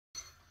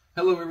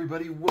Hello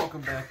everybody,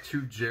 welcome back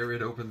to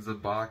Jared Opens a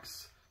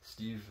Box.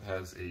 Steve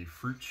has a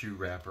fruit chew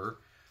wrapper.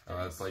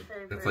 It's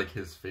like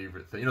his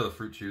favorite thing. You know the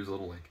fruit chews, a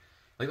little like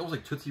almost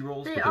like Tootsie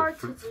Rolls, but they're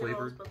fruit Tootsie flavored.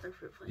 Rolls, but they're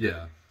fruit flavored.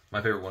 Yeah,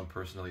 my favorite one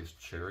personally is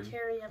cherry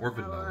and or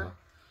vanilla.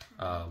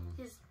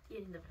 He's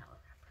eating the vanilla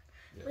wrapper.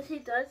 Yes. What he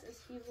does is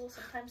he will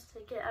sometimes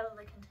take it out of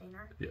the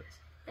container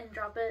and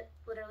drop it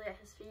literally at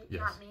his feet,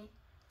 not me.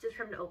 Just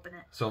for him to open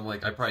it. So I'm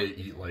like, I probably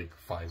eat like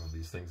 5 of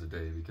these things a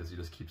day because he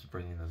just keeps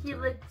bringing them to me. He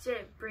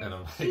legit brings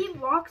them. Like, he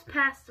walks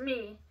past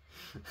me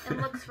and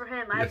looks for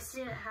him. I've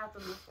seen it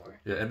happen before.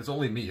 Yeah, and it's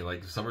only me. Like,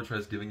 if Summer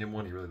tries giving him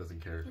one, he really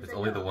doesn't care. It's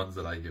only the ones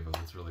that I give him.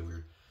 It's really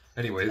weird.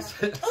 Anyways.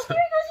 Exactly. Oh, here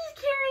he goes.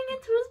 He's carrying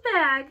it to his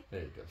bag.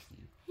 There you go,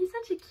 Steve. He's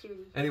such a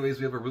cutie. Anyways,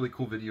 we have a really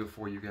cool video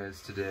for you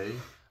guys today.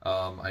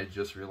 I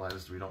just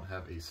realized we don't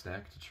have a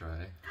snack to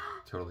try.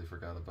 Totally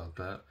forgot about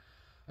that.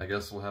 I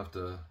guess we'll have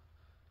to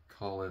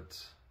call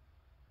it...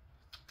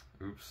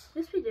 Oops.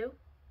 Yes, we do.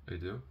 They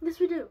do? Yes,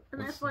 we do. In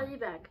the FYE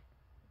bag.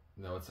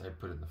 No, I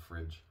put it in the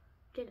fridge.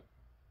 Get it.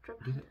 Drop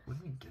it. Get it? What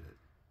do you mean, get it?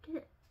 Get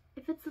it.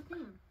 If it's the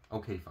thing.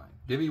 Okay, fine.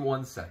 Give me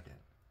 1 second.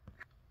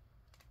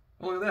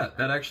 Oh, look at that.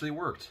 That actually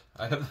worked.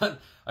 I have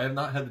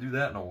not had to do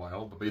that in a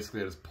while, but basically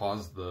I just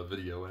paused the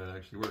video and it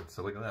actually worked.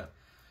 So look at that.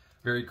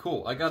 Very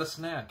cool. I got a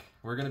snack.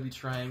 We're going to be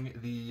trying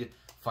the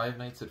Five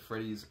Nights at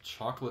Freddy's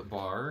chocolate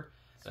bar.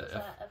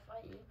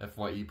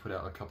 FYE put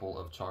out a couple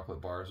of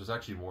chocolate bars. There's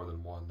actually more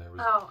than one. There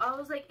was. Oh, I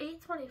was like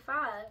 $8.25.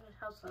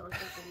 How's that look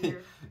like a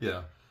year?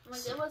 Yeah.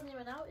 Like, it wasn't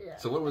even out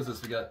yet. So what was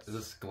this? We got, is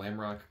this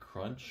Glamrock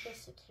Crunch? The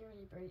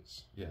security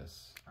breach.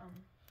 Yes.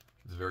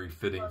 It's very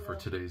fitting for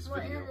today's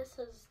video. And this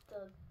is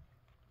the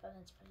Five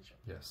Nights at Freddy's.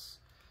 Yes.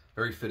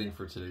 Very fitting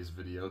for today's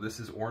video. This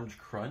is Orange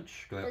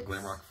Crunch.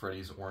 Glamrock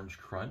Freddy's Orange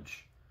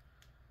Crunch.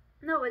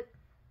 No, it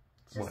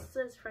just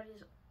says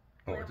Freddy's.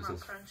 Oh, it just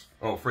says Crunch.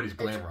 Oh, Freddy's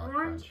Glamrock Crunch.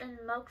 Orange and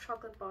milk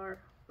chocolate bar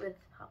with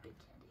hoppy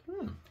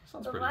candy.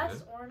 Sounds pretty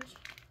good. Orange,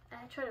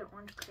 I tried an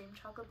orange cream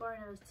chocolate bar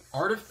and it was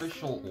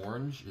artificial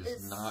orange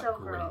is not so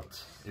great.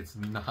 Gross. It's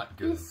not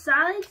good.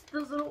 Besides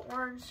those little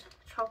orange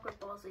chocolate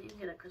balls that you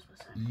get at Christmas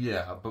time.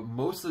 Yeah, but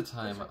most of the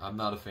time I'm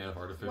not a fan of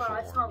artificial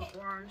orange. I smell the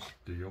orange.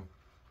 Do you?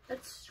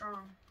 It's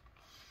strong.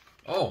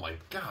 Oh my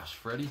gosh,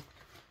 Freddy.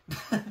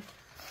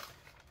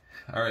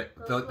 All right,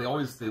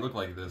 they look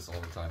like this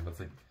all the time. Let's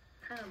think.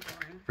 Kind of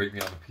boring. Break me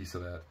off a piece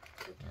of that.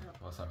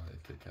 Well, it's not really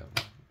a Kit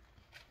Kat.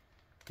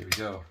 Here we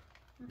go.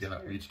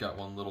 We each got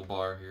one little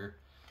bar here.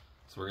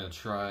 So we're going to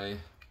try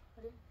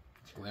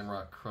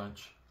Glamrock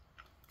Crunch.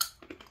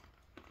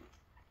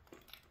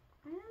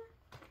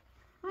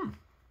 It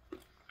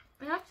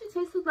actually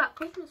tastes like that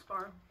Christmas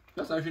bar.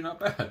 That's actually not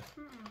bad.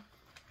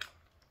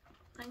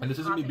 And this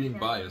isn't me being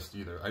biased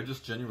either. I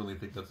just genuinely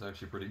think that's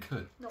actually pretty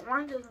good. The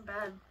orange isn't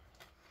bad.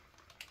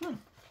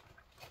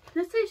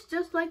 This tastes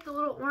just like the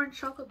little orange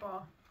chocolate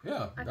ball.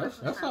 Yeah,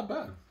 that's not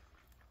bad.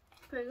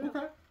 Pretty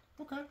good.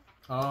 Okay.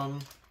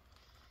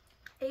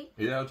 8?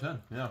 8 out of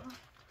 10, yeah.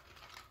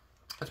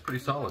 That's pretty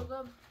solid.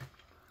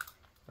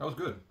 That was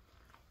good.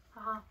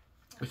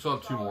 We still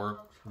have 2 more.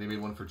 They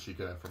made one for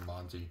Chica and for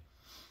Monty.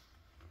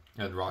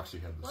 And Roxy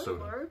had the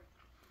soda.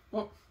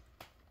 Well,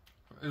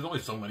 there's only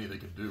so many they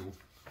could do.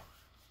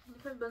 You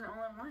could have been the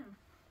only one.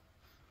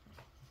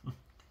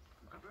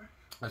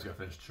 I just got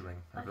finished chewing.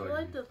 I feel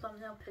like the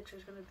thumbnail picture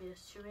is going to be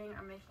us chewing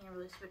or making a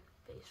really sweet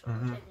face or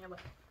taking away.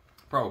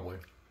 Probably.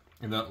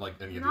 And not like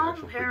any of the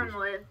actual figures. I'm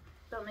paranoid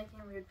about making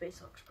a weird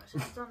facial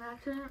expressions on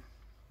accident.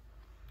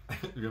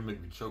 You're going to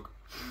make me choke.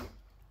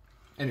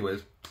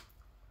 Anyways,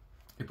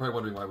 you're probably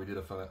wondering why we did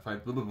a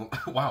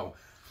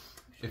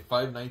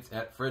Five Nights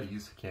at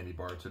Freddy's candy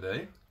bar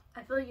today.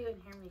 I feel like you can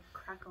hear me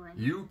crackling.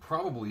 You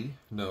probably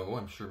know,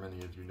 I'm sure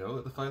many of you know,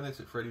 that the Five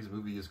Nights at Freddy's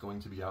movie is going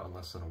to be out in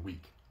less than a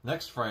week.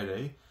 Next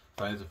Friday,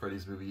 Five Nights at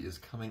Freddy's movie is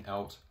coming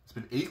out. It's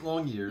been 8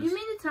 long years. You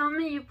mean to tell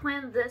me you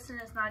planned this and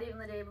it's not even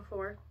the day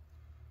before?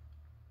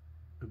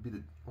 It would be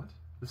the... What?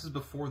 This is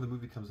before the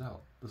movie comes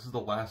out. This is the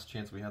last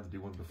chance we have to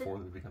do one before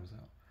the movie comes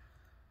out.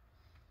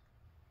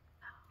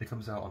 It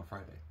comes out on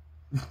Friday.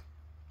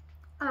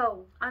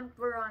 Oh,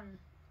 we're on...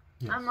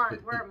 Yes,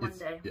 we're on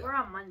Monday. Yeah. We're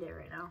on Monday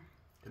right now.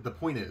 The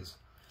point is,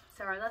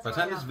 sorry, that's by the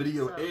time this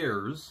video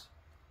airs,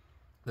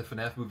 the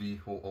FNaF movie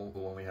will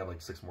only have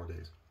like 6 more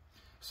days.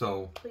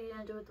 So... What are you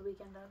going to do it the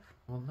weekend of?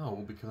 Well,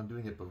 no, because I'm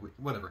doing it, but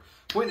whatever.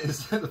 Point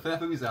is, the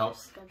FNaF movie's out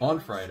on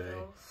Friday.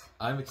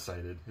 I'm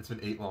excited. It's been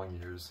 8 long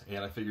years,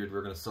 and I figured we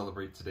were going to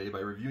celebrate today by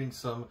reviewing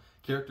some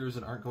characters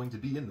that aren't going to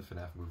be in the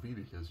FNaF movie,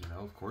 because, you know,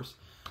 of course.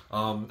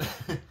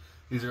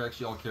 These are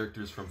actually all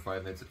characters from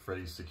Five Nights at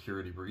Freddy's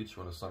Security Breach,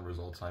 one of Summer's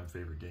all-time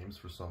favorite games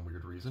for some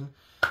weird reason.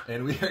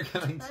 And we are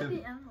going to... That'd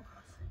be Animal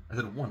Crossing. I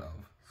said one of.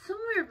 Some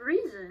weird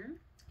reason?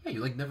 Yeah, you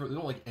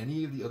don't like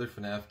any of the other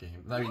FNaF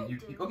games. I mean,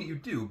 you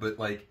do, but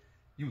like,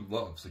 you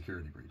love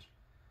Security Breach.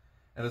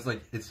 And it's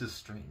like, it's just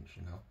strange,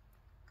 you know,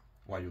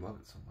 why you love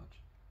it so much.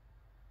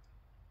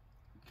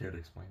 Care to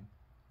explain?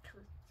 Because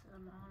it's a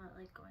mall, I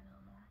like going to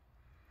the mall.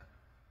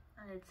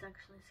 And it's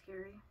actually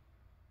scary.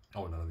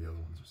 Oh, none of the other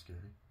ones are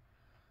scary.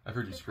 I've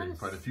heard you scream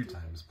quite a few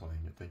times playing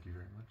it. Thank you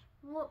very much.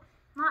 Well,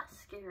 Not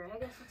scary. I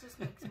guess it just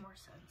makes more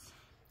sense.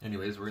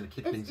 Anyways, we're gonna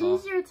kick things off.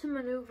 It's easier to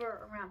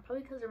maneuver around,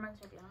 probably because it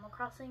reminds me of Animal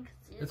Crossing.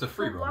 It's a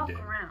free roam game.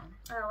 Around.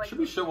 Should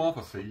we show off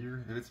a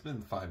figure? It's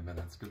been 5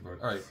 minutes. Good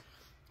lord. All right.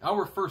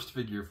 Our first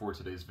figure for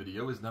today's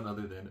video is none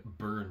other than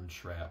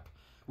Burntrap.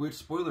 Which,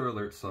 spoiler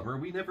alert, Summer,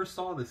 we never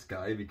saw this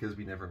guy because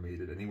we never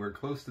made it anywhere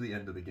close to the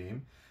end of the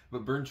game.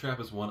 But Burntrap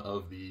is one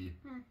of the...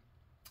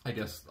 I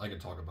guess I can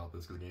talk about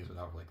this because the game's been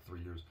out for like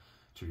 3 years,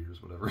 2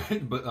 years, whatever.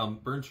 But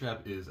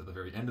Burntrap is at the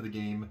very end of the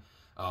game.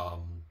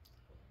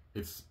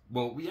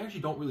 Well, we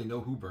actually don't really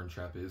know who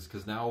Burntrap is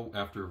because now,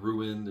 after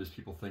Ruin, there's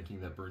people thinking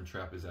that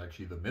Burntrap is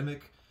actually the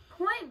Mimic.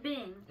 Point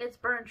being, it's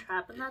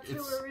Burntrap, and that's who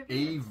we're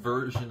reviewing. It's a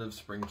version of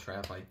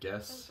Springtrap, I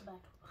guess.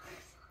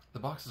 The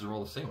boxes are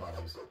all the same,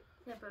 obviously.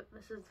 Yeah, but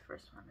this is the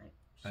first one.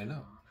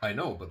 I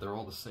know, but they're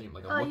all the same.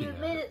 Like, I'm looking at it.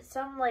 You made it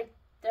sound like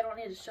they don't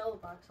need to show the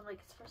box. I'm like,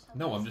 it's the first time.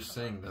 No, I'm just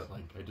saying that,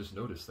 like, I just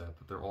noticed that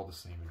they're all the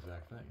same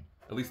exact thing.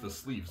 At least the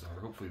sleeves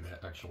are. Hopefully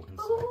the actual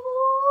inside. Ooh.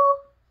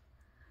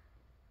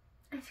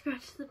 I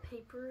scratched the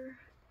paper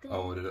thing.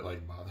 Oh, did it,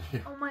 like, bother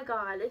you? Oh my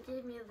god, it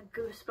gave me the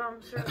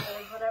goosebumps or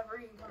like, whatever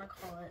you want to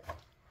call it.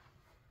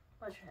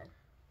 Watch your head.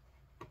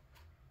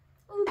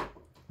 Ooh.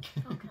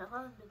 Okay,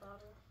 let him be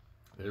louder.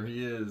 There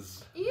he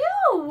is. Ew!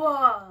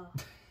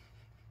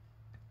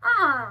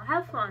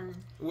 Have fun.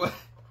 What?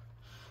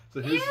 So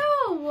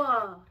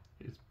Ew!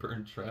 Here's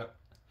Burntrap,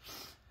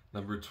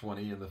 number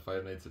 20 in the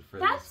Five Nights at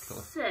Freddy's.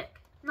 That's sick.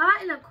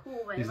 Not in a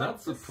cool way. He's like,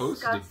 not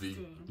supposed to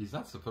be. He's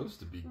not supposed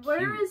to be. Where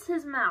cute. is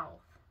his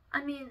mouth?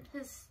 I mean,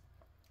 his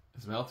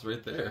mouth's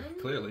right there. Skin?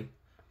 Clearly,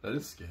 that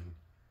is skin.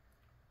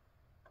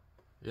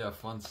 Yeah,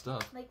 fun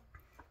stuff. Like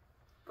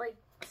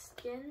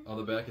skin. On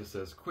the back it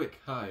says "Quick,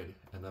 hide,"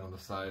 and then on the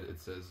side it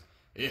says.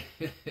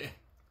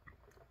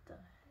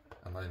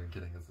 I'm not even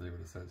kidding. That's what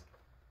it says.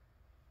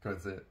 Go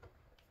ahead and say it.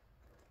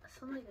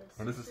 Like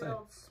what does it say?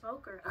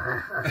 Smoker.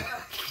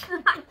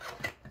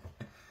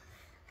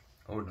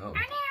 Oh no.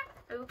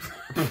 Oops.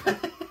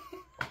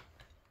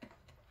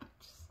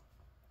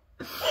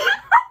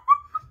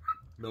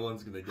 No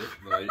one's gonna get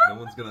right. No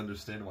one's gonna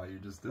understand why you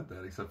just did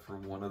that, except for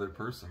one other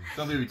person.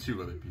 No, maybe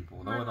 2 other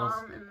people. No one else.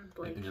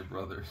 And your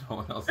brother. No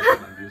one else is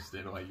gonna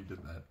understand why you did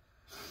that.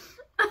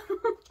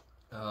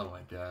 Oh my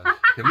gosh.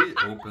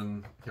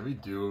 Can we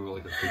do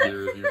like a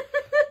figure review?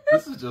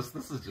 This is just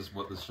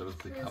what this show's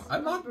become.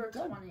 I'm not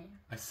done. 20.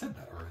 I said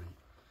that already.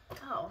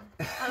 Oh.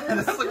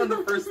 That's like one of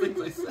the first things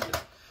I said.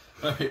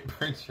 Alright,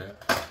 Burntrap.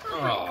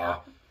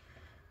 Oh.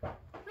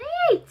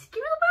 Wait!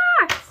 Give me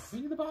the box! What do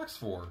you need the box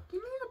for?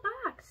 Give me the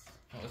box.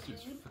 Oh, this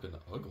dude's freaking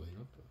ugly.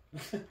 I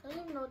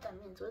don't even know what that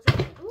means. What does that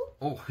mean? Ooh.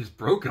 Oh, he's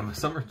broke him.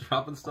 Some are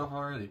dropping stuff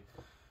already.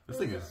 This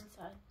thing is...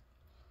 Inside?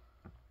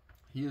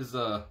 He is,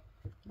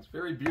 he's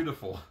very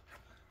beautiful.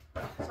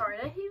 Sorry,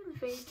 did I hit you in the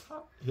face?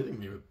 Stop hitting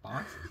me with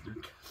boxes,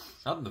 dude.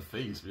 Not in the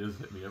face, but he just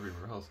hit me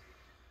everywhere else.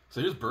 So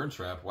here's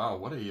Burntrap. Wow,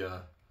 what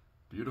a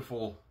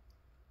beautiful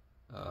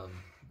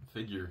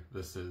figure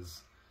this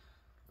is.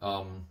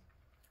 Oh!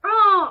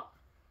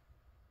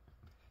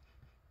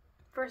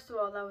 First of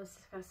all, that was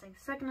disgusting.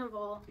 Second of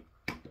all...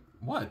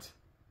 What?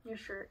 Your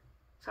shirt.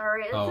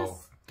 Sorry, it's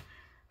just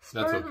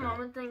spur of the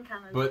moment thing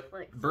kind of... But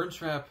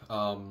Burntrap,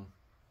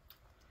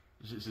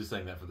 she's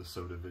saying that for the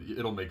soda video.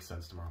 It'll make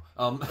sense tomorrow.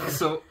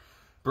 So,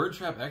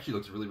 Burntrap actually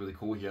looks really, really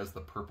cool. He has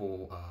the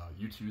purple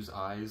Youtooz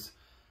eyes.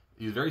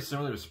 He's very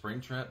similar to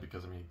Springtrap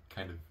because, I mean, he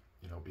kind of,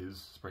 you know,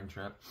 is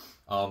Springtrap.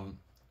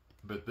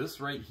 But this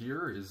right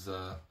here is,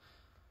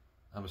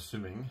 I'm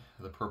assuming,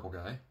 the purple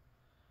guy.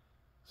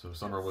 So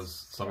Summer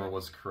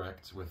was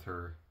correct with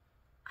her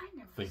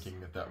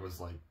thinking that was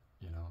like,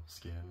 you know,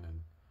 skin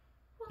and...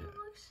 Well, yeah. It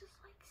looks just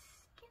like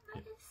skin.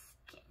 That is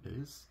skin.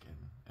 It is skin.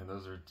 And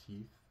those are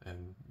teeth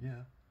and,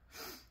 yeah.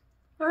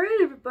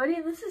 Alright, everybody,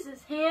 and this is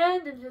his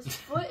hand, and his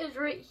foot is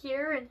right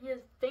here, and he has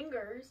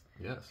fingers.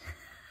 Yes.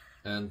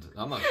 And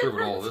I'm not sure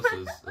what all this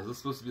is. Is this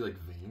supposed to be like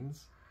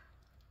veins?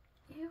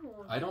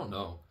 Ew. I don't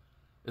know.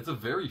 It's a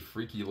very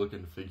freaky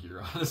looking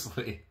figure,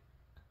 honestly.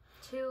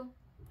 2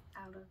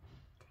 out of 10.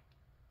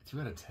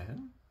 2 out of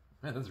 10?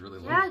 Man, that's really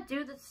low. Yeah,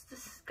 dude, that's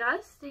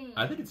disgusting.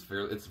 I think it's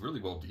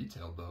really well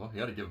detailed, though. You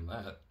gotta give him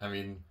that. I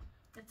mean...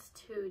 It's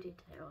too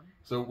detailed.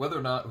 So whether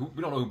or not...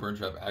 we don't know who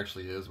Burntrap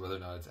actually is, whether or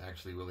not it's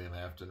actually William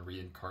Afton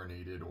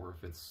reincarnated, or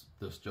if it's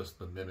just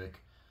the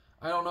Mimic.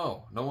 I don't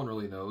know. No one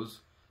really knows.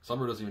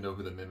 Summer doesn't even know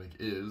who the Mimic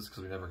is,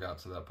 because we never got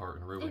to that part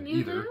in Ruin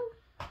either. Do?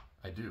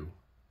 I do.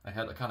 I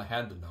kind of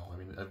had to know. I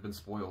mean, I've been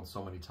spoiled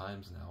so many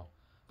times now.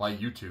 By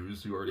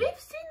Youtooz, who already... We've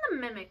seen the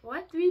Mimic.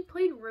 What? We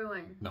played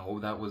Ruin. No,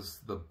 that was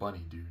the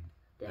bunny dude.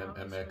 Yeah,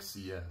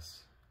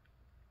 MXCS.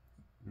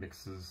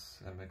 Mixes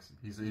MX.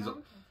 He's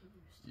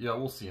yeah,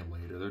 we'll see him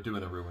later. They're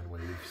doing a Ruin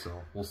wave, so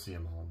we'll see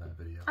him all in that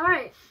video.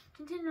 Alright,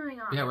 continuing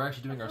on. Yeah, we're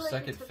actually doing our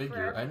second figure.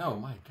 Forever. I know,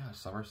 my gosh,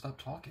 Summer, stop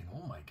talking.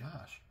 Oh my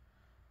gosh.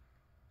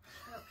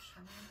 Shut up,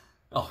 Summer.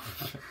 Oh,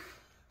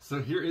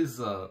 so here is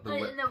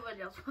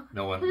nobody else.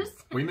 No one.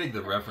 We make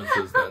the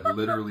references that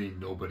literally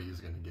nobody is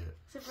gonna get.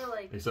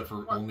 Except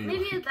for only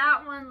maybe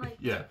that one, like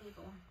yeah.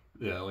 People.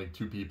 Yeah, only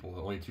two people.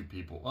 Only two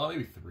people. Well,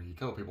 maybe three. A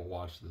couple people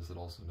watch this that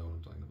also know what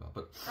I'm talking about.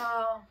 But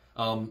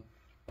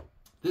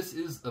this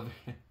is a.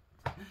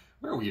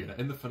 Where are we at?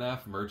 In the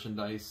FNaF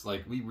merchandise,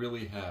 like we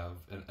really have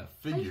a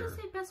figure. I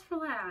just say best for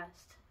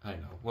last. I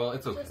know. Well,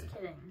 it's okay. Just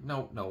kidding.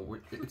 No,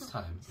 it's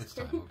time. It's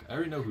time. Okay. I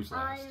already know who's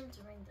last. I am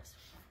doing this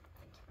for him.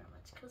 Thank you very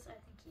much, because I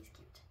think he's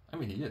cute. I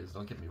mean, he is.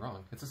 Don't get me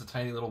wrong. It's just a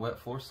tiny little wet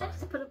floor sign. I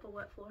just put up a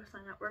wet floor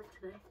sign at work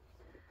today.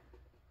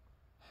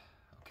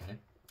 Okay.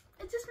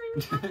 It just made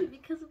me happy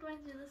because it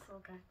reminds me of this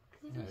little guy.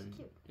 Because he's just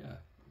cute. Yeah.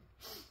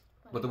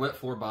 But the wet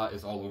floor bot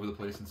is all over the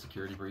place in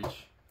Security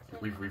Breach.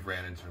 We've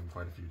ran into him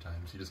quite a few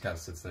times. He just kind of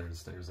sits there and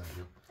stares at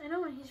you. I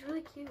know, and he's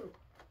really cute.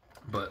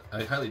 But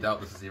I highly doubt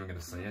this is even going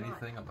to say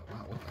anything. I'm like,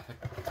 wow, what the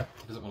heck?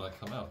 He doesn't want to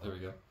come out. There we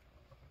go.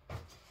 All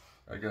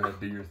right, go ahead,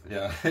 do your,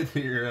 do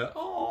your,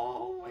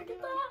 oh my god.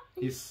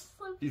 He's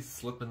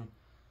slipping.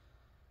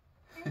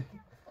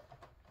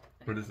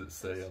 What does it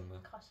say on the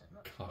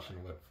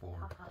caution wet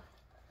floor?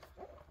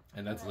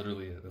 And that's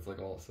literally it. That's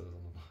like all it says on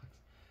the box.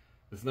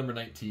 This is number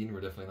 19. We're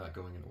definitely not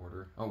going in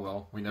order. Oh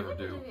well, we never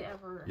do.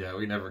 Ever. Yeah,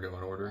 we never go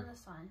in order. And the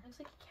sign looks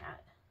like a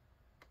cat.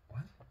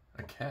 What?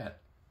 A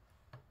cat?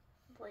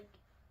 Like,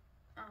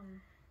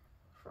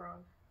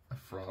 frog. A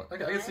frog. I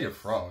can see a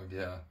frog.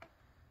 Yeah,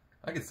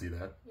 I can see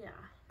that. Yeah,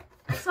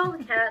 I saw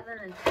the cat, then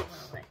it went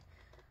away.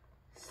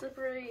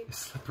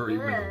 Slippery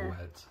when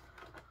wet.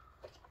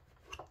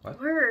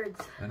 What?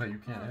 Words. I know you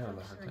can't have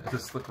that. It's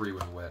just slippery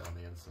when wet on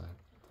the inside.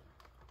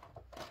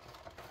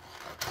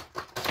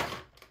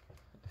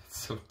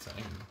 So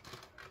tiny.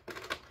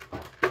 Oh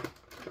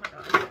my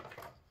god.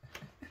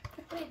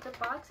 Wait, the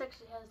box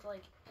actually has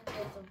like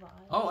insides of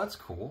eyes. Oh, that's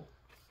cool.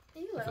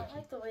 Ew, I don't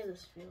like the way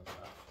this feels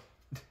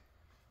though.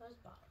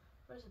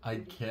 Where's I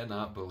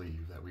cannot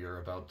believe that we are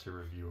about to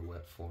review a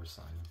wet floor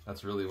sign.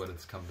 That's really what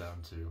it's come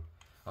down to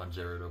on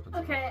Jared Opens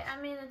Okay, I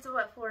mean it's a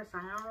wet floor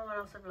sign. I don't know what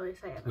else to really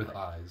say about With it.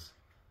 eyes.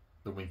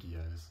 The winky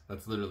eyes.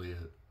 That's literally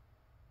it.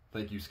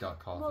 Thank you, Scott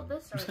Cawthon. Well,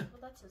 that's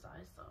his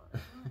eyes though.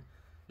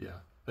 Yeah.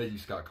 Thank you,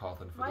 Scott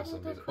Cawthon, for Why this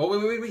did amazing.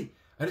 Oh, wait.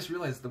 I just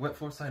realized the wet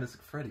floor sign is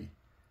Freddy.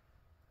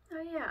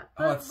 Oh, yeah.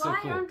 Oh, that's so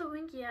cool. Why aren't the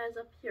winky eyes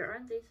up here?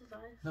 Aren't these his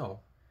eyes? No.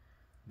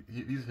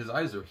 His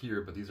eyes are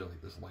here, but these are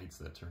like those lights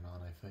that turn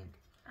on, I think.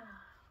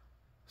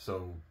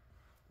 So,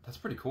 that's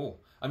pretty cool.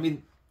 I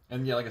mean,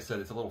 and yeah, like I said,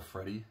 it's a little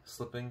Freddy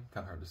slipping.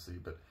 Kind of hard to see,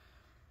 but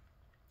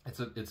it's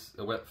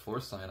a wet floor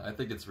sign. I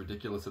think it's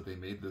ridiculous that they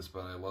made this,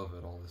 but I love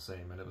it all the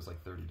same. And it was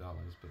like $30,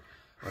 but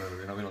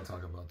whatever. We don't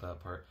talk about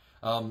that part.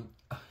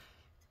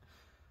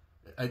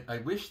 I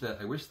wish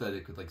that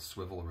it could like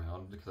swivel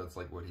around, because that's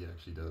like what he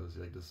actually does.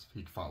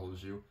 He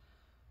follows you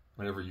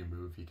whenever you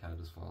move. He kind of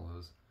just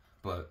follows.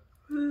 But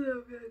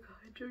 $100.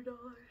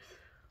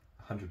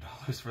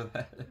 $100 for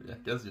that? I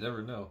guess you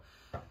never know.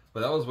 But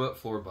that was Wet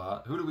Floor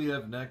Bot. Who do we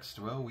have next?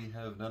 Well, we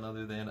have none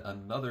other than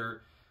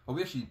another. Oh,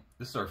 this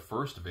is our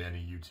first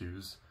Vanny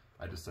Youtooz.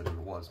 I just said who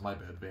it was. My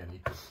bad, Vanny.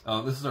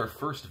 This is our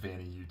first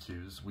Vanny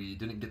Youtooz. We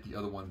didn't get the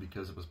other one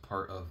because it was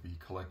part of the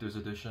collector's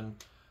edition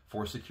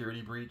for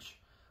Security Breach.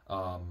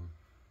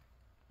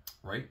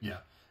 Right? Yeah.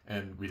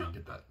 And we didn't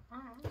get that.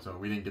 So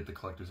we didn't get the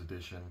collector's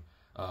edition.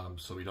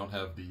 So we don't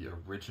have the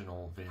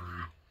original Vanny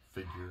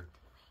figure.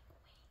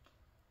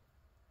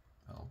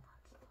 Oh.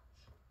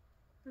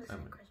 Christmas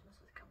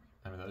is coming.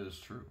 I mean, that is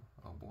true.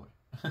 Oh, boy.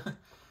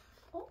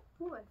 Oh,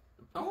 boy.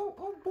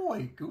 Oh,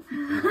 boy. Goofy.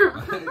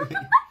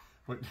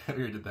 We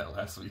did that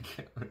last week.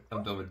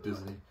 I'm done with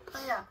Disney.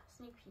 Oh, yeah.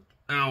 Sneak peek.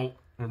 Ow.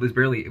 Well, there's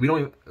barely...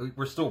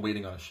 We're still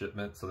waiting on a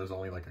shipment, so there's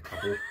only like a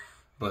couple.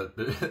 But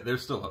they're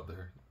still up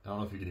there. I don't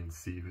know if you can even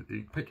see.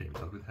 You can't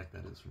tell who the heck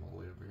that is from all the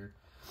way over here.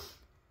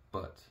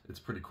 But it's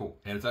pretty cool.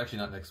 And it's actually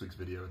not next week's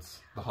video. It's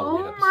the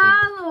Halloween episode.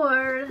 Oh, my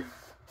Lord.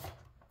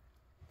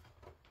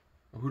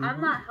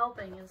 I'm not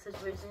helping in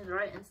situations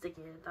where I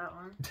instigated that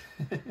one.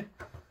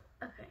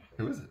 Okay.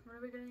 Who is it? What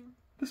are we doing?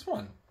 This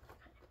one.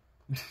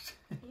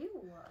 Okay.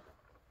 Ew.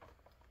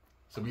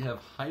 So we have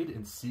Hide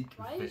and Seek.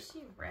 Why is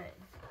she red?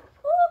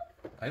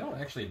 I don't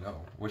actually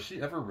know. Was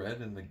she ever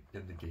red in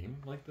the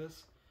game like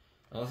this?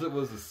 Unless it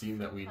was a scene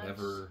that we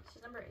never...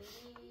 She's number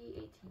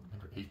 18.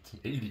 Number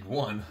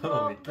 81? Well,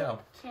 Holy cow.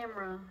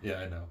 Camera. Yeah,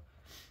 I know.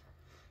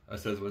 It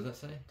says, what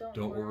does that say?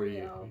 Don't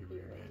worry, I'll be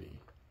ready.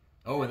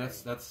 Oh, and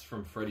that's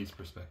from Freddy's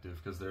perspective,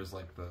 because there's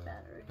like the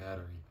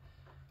battery.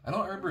 I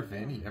don't remember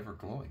Vanny ever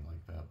glowing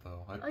like that,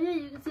 though. Oh yeah,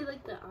 you can see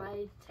like the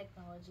eye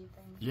technology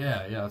thing.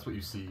 Yeah, that's what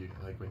you see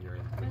like when you're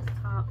in... Where's the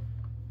top?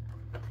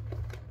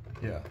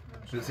 Yeah.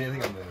 Should it say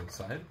anything on the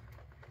side?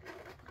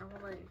 I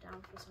won't let you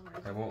down for some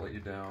reason. I won't let you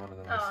down, and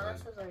then oh, that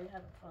says are you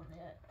having fun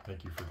yet?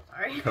 Thank you for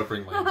Sorry.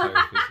 covering my entire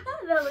face.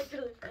 That looked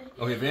really funny.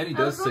 Okay, Vanny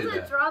does say that. I was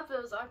supposed to drop it,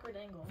 it was awkward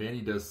angle. Vanny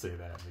does say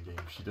that in the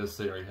game. She does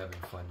say, are you having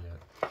fun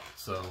yet?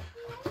 So...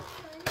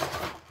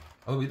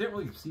 Oh, we didn't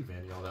really see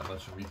Vanny all that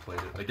much when we played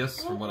it. I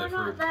guess from what I've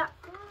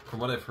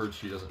heard,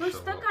 she doesn't show up. We're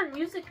stuck on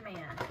Music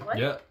Man. What?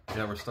 Yeah,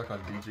 we're stuck on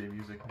DJ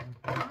Music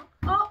Man.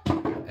 Oh!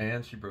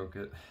 And she broke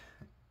it.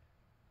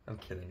 I'm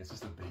kidding, it's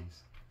just a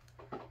base.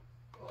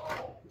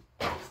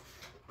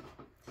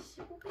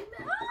 She will be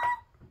mad.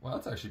 Wow,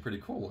 that's actually pretty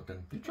cool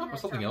looking. Did you drop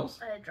something else?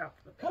 I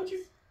dropped the base. How'd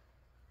you?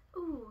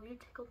 Ooh, you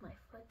tickled my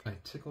foot. I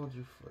tickled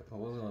your foot. It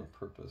wasn't on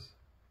purpose.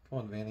 Come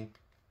on, Vanny.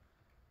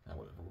 Ah,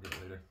 whatever, we'll get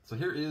it later. So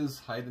here is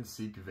Hide and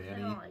Seek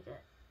Vanny. I don't like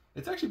it.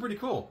 It's actually pretty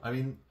cool. I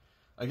mean,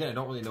 again, I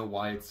don't really know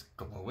why it's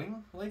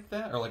glowing like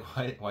that, or like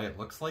why it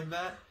looks like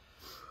that.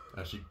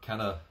 She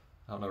kind of,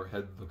 I don't know, her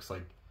head looks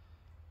like,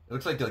 it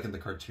looks like in the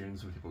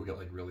cartoons when people get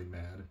like really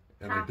mad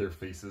and like their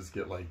faces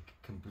get like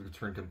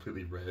turn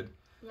completely red.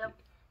 Yep.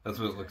 That's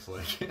what it looks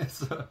like.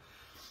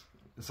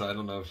 So I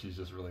don't know if she's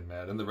just really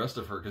mad. And the rest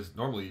of her, because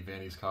normally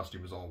Vanny's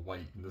costume is all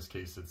white. In this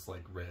case, it's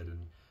like red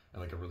and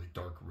like a really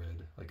dark red,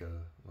 like a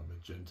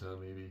magenta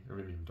maybe, or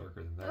maybe even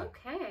darker than that.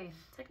 Okay,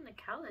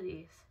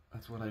 technicalities.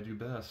 That's what I do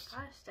best.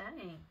 Gosh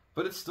dang.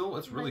 But it's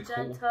really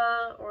cool.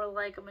 Magenta, or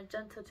like a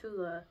magenta to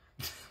the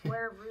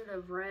square root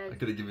of red. I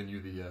could have given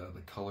you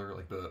the color,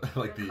 like the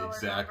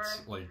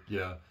exact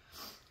number.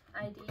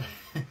 ID.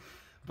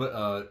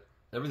 But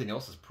everything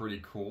else is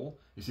pretty cool.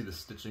 You see the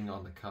stitching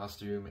on the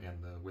costume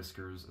and the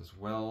whiskers as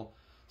well.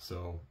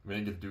 So we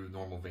didn't get to do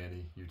normal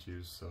Vanny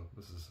Youtooz, so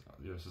this is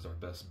our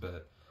best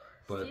bet.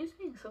 But Steve's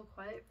being so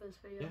quiet for this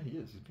video. Yeah, he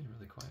is. He's being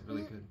really quiet,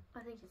 really good.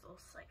 I think he's a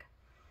little sick.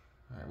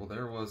 Alright, well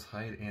there was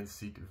Hide and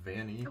Seek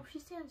Vanny. Oh, she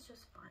stands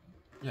just fine.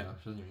 Yeah,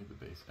 she doesn't even need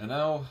the base. And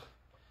now,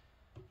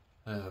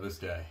 this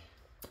guy.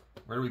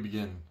 Where do we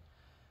begin?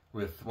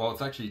 With, well,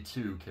 it's actually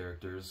two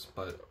characters,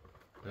 but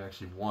they're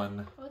actually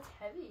one. Oh, it's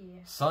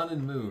heavy. Sun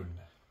and Moon.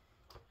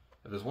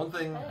 If there's one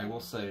thing I will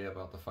say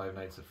about the Five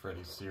Nights at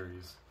Freddy's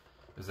series,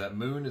 is that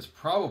Moon is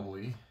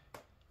probably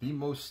the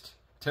most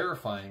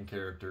terrifying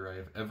character I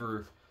have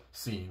ever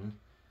seen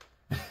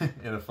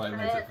in a Five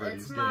Nights at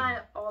Freddy's game. It's my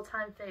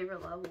all-time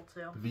favorite level,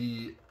 too.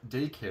 The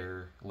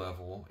daycare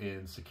level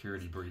in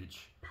Security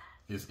Breach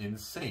is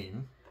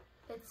insane.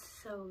 It's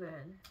so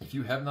good. If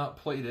you have not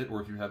played it,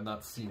 or if you have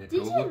not seen it,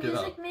 DJ go look it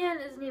up. Music Man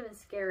isn't even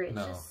scary. It's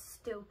No. just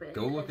stupid.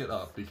 Go look it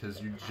up,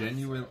 because you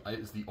genuinely...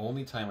 It's the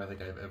only time I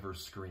think I've ever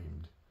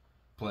screamed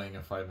playing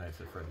a Five Nights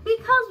at Freddy's game.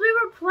 Because we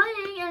were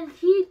playing, and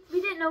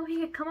we didn't know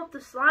he could come up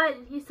the slide,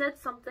 and he said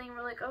something, and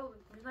we're like, oh,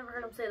 we've never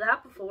heard him say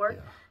that before.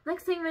 Yeah.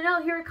 Next thing we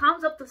know, here he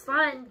comes up the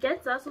slide and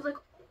gets us. I was like,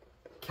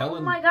 oh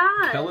my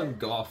god. Kellen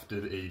Goff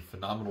did a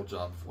phenomenal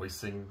job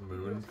voicing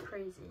Moon. It was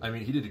crazy. I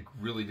mean, he did a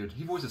really good...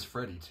 He voices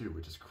Freddy, too,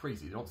 which is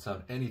crazy. They don't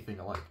sound anything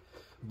alike.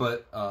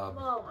 But,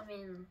 well, I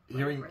mean...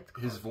 hearing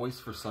his voice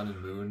for Sun and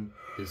Moon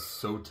is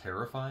so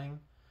terrifying.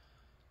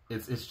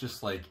 It's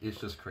just like... It's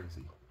just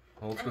crazy.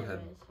 Well, let's go ahead.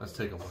 Let's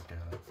take a look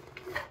at it.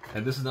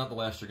 And this is not the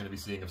last you're going to be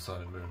seeing of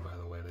Sun and Moon, by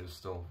the way. There's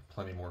still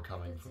plenty more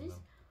coming from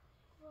them.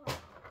 Oh, okay,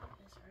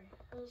 sorry.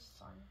 It was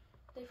Sun.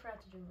 They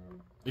forgot to do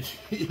Moon.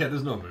 Yeah,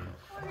 there's no Moon.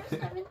 Order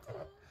 17.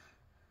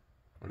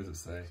 What does it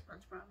say?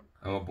 SpongeBob.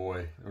 Oh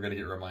boy, we're going to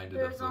get reminded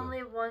There's only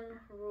one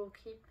rule.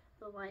 Keep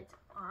the lights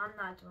on. I'm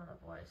not doing a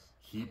voice.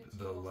 Keep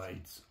the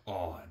lights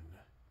on.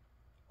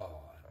 On.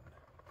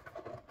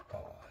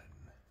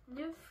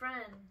 New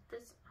friend.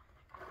 This...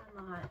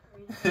 I'm not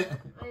reading it.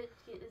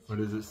 What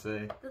does it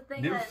say? The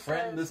thing New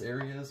friend, this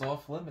area is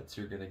off limits.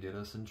 You're gonna get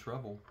us in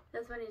trouble.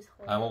 That's what he's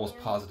holding. I'm almost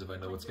positive I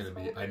know what's gonna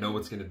be. I know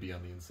what's gonna be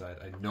on the inside.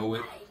 I know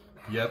it.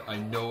 Yep, I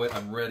know it.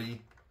 I'm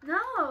ready. No.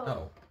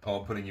 Oh,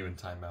 I'm putting you in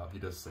timeout. He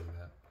does say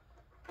that.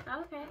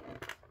 Okay.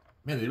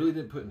 Man, they really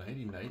didn't put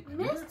nighty night.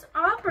 Missed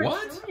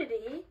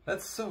opportunity. What?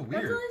 That's so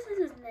weird. That's all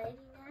this is nighty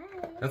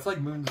night. That's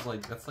like Moon's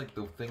like. That's like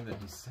the thing that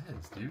he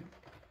says, dude.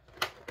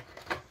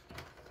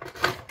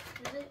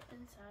 Is it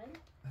inside?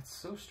 That's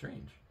so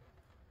strange.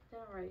 They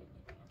don't write anything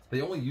inside.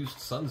 They only used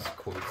Sun's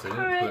quotes. They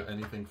didn't put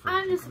anything for...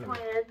 I'm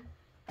disappointed.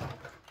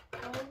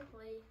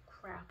 Holy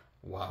crap.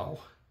 Wow.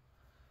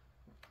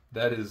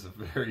 That is a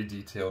very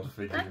detailed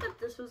figure. The fact that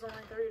this was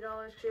only $30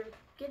 because you're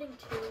getting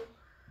two.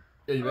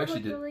 Yeah, you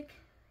actually did. Like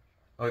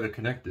oh, they're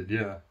connected,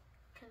 yeah.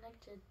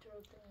 Connected through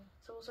a thing.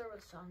 So we'll start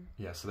with Sun.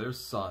 Yeah, so there's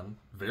Sun.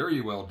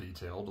 Very well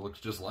detailed. Looks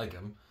just like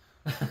him.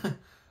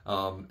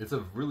 It's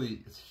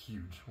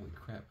huge. Holy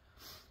crap.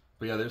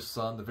 But yeah, there's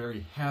Sun, the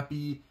very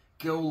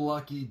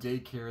happy-go-lucky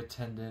daycare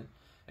attendant,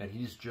 and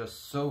he's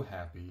just so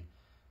happy.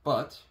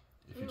 But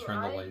if you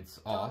turn the lights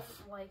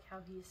off, like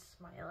how he's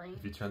smiling.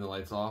 If you turn the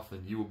lights off,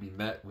 then you will be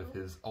met with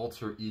his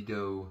alter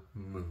ego,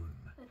 Moon.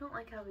 I don't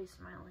like how he's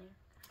smiling.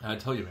 And I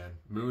tell you, man,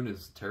 Moon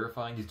is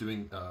terrifying. He's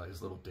doing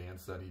his little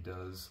dance that he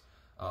does.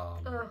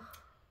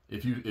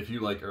 If you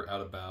like are out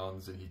of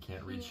bounds and he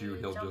can't reach you,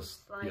 he'll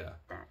just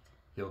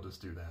he'll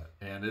just do that,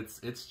 and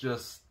it's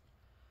just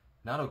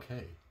not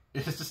okay.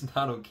 It's just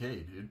not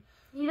okay, dude.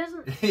 He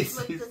doesn't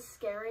look this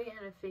scary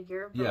in a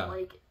figure, but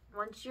like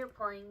once you're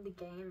playing the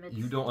game, it's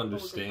you don't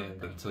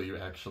understand until you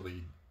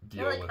actually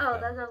deal with oh,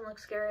 them. that doesn't look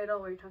scary at all.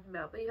 What you're talking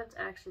about, but you have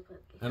to actually play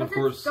the game. And of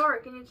course, it's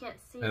dark and you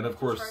can't see. And of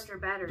course, your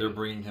battery. They're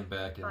bringing him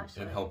back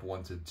in Help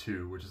Wanted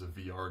 2, which is a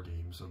VR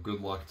game. So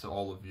good luck to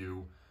all of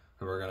you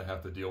who are going to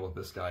have to deal with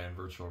this guy in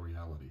virtual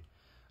reality,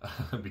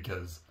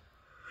 because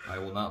I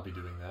will not be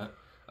doing that.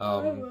 I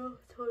will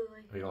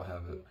totally. We don't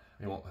have it.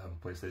 We won't have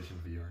a PlayStation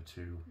VR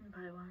 2.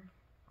 Buy one.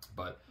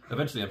 But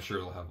eventually, I'm sure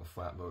it'll have a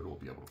flat mode. We'll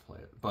be able to play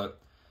it. But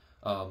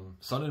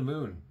Sun and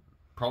Moon,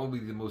 Probably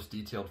the most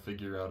detailed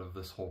figure out of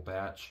this whole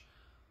batch.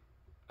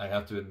 I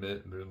have to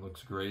admit, Moon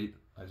looks great.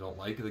 I don't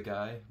like the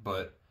guy,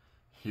 but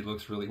he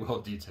looks really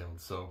well detailed.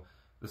 So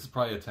this is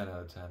probably a 10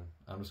 out of 10.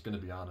 I'm just going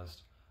to be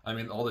honest. I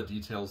mean, all the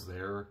details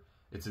there,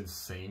 it's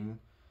insane.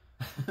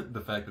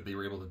 The fact that they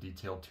were able to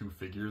detail 2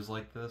 figures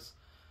like this,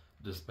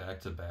 just back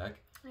to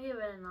back. I give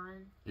it a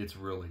 9. It's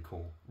really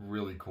cool.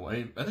 Really cool.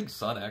 I think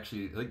Sun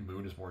actually, I think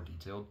Moon is more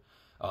detailed.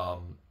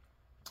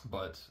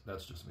 But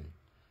that's just me.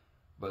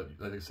 But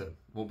like I said,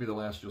 won't be the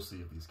last you'll see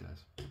of these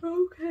guys.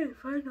 Okay,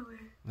 finally.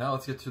 Now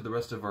let's get to the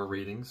rest of our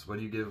ratings. What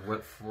do you give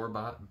Wet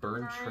Floorbot,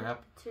 Burntrap,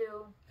 2,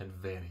 and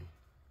Vanny?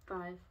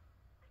 5.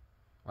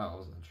 Wow, that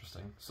was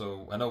interesting.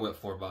 So I know Wet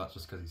Floorbot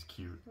just because he's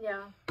cute.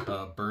 Yeah.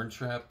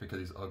 Burntrap because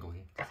he's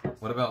ugly. Disgusting.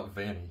 What about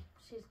Vanny?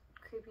 She's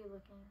creepy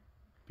looking.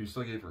 You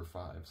still gave her a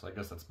 5, so I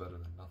guess that's better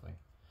than nothing.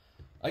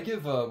 I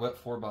give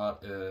Wet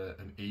Floorbot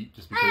an 8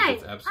 just because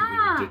it's absolutely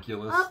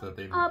ridiculous that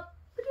they.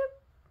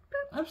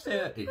 I'm saying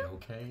at 8,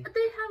 okay?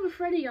 They have a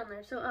Freddy on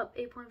there, so up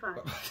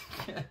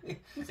 8.5.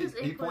 This is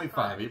 8.5.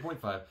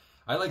 8.5.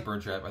 I like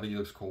Burntrap. I think he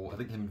looks cool. I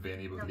think him and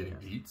Vanny both getting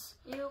 8s.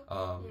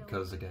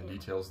 Because again,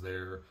 details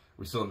there.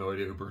 We still have no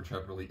idea who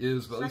Burntrap really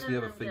is, but at least we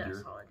have a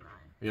figure.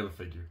 We have a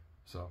figure.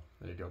 So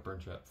there you go,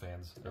 Burntrap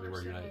fans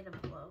everywhere unite.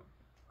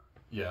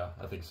 Yeah,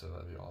 I think so.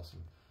 That'd be awesome.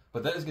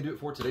 But that is gonna do it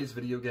for today's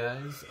video,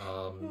 guys.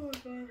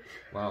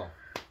 Wow,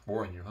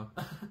 boring you,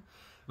 huh?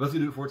 That's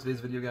going to do it for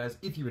today's video, guys.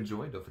 If you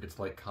enjoyed, don't forget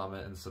to like,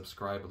 comment, and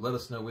subscribe. Let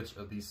us know which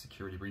of these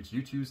security breach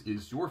Youtooz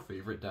is your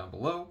favorite down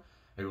below.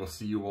 And we'll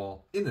see you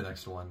all in the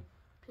next one.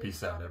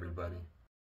 Peace out, everybody.